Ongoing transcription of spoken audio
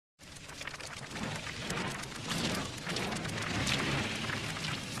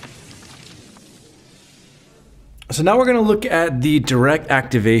So now we're going to look at the direct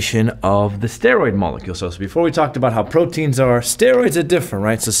activation of the steroid molecule. So before we talked about how proteins are, steroids are different,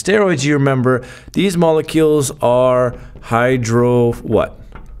 right? So steroids, you remember, these molecules are what?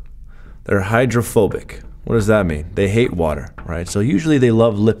 They're hydrophobic. What does that mean? They hate water, right? So usually they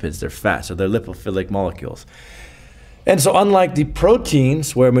love lipids. They're fat, so they're lipophilic molecules. And so unlike the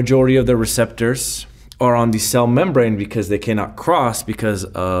proteins, where a majority of their receptors are on the cell membrane because they cannot cross because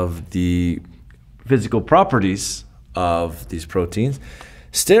of the physical properties of these proteins,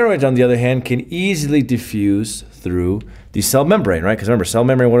 steroids, on the other hand, can easily diffuse through the cell membrane, right? Because remember, cell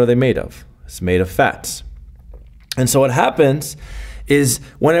membrane, what are they made of? It's made of fats. And so what happens is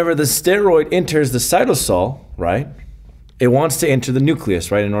whenever the steroid enters the cytosol, right, it wants to enter the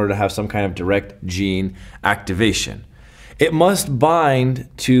nucleus, right, in order to have some kind of direct gene activation. It must bind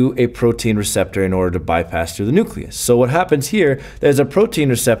to a protein receptor in order to bypass through the nucleus. So what happens here, there's a protein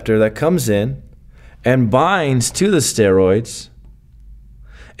receptor that comes in and binds to the steroids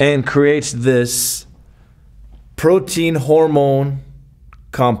and creates this protein hormone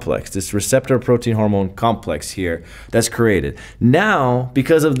complex, this receptor protein hormone complex here that's created. Now,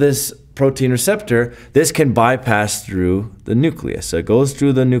 because of this protein receptor, this can bypass through the nucleus. So it goes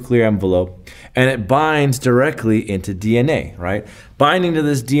through the nuclear envelope and it binds directly into DNA, right? Binding to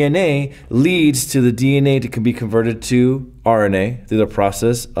this DNA leads to the DNA to be converted to RNA through the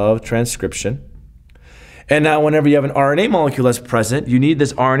process of transcription. And now whenever you have an RNA molecule that's present, you need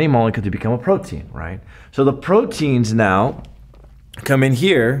this RNA molecule to become a protein, right? So the proteins now come in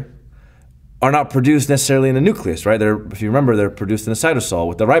here are not produced necessarily in the nucleus, right? If you remember, they're produced in the cytosol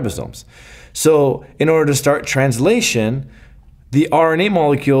with the ribosomes. So in order to start translation, the RNA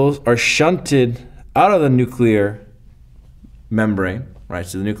molecules are shunted out of the nuclear membrane, right,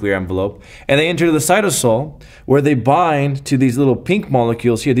 so the nuclear envelope, and they enter the cytosol where they bind to these little pink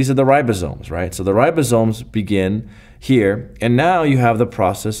molecules here. These are the ribosomes, right? So the ribosomes begin here, and now you have the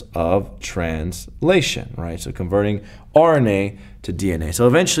process of translation, right? So converting RNA to DNA. So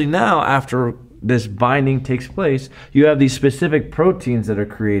eventually now, after this binding takes place, you have these specific proteins that are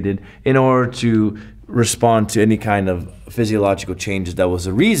created in order to respond to any kind of physiological changes that was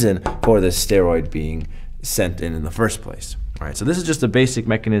the reason for this steroid being sent in the first place. All right, so this is just a basic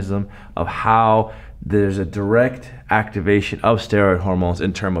mechanism of how there's a direct activation of steroid hormones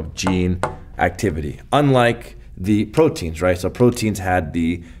in terms of gene activity, unlike the proteins, right? So proteins had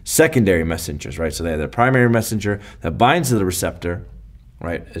the secondary messengers, right? So they had their primary messenger that binds to the receptor,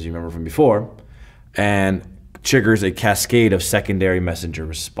 right, as you remember from before, and triggers a cascade of secondary messenger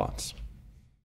response.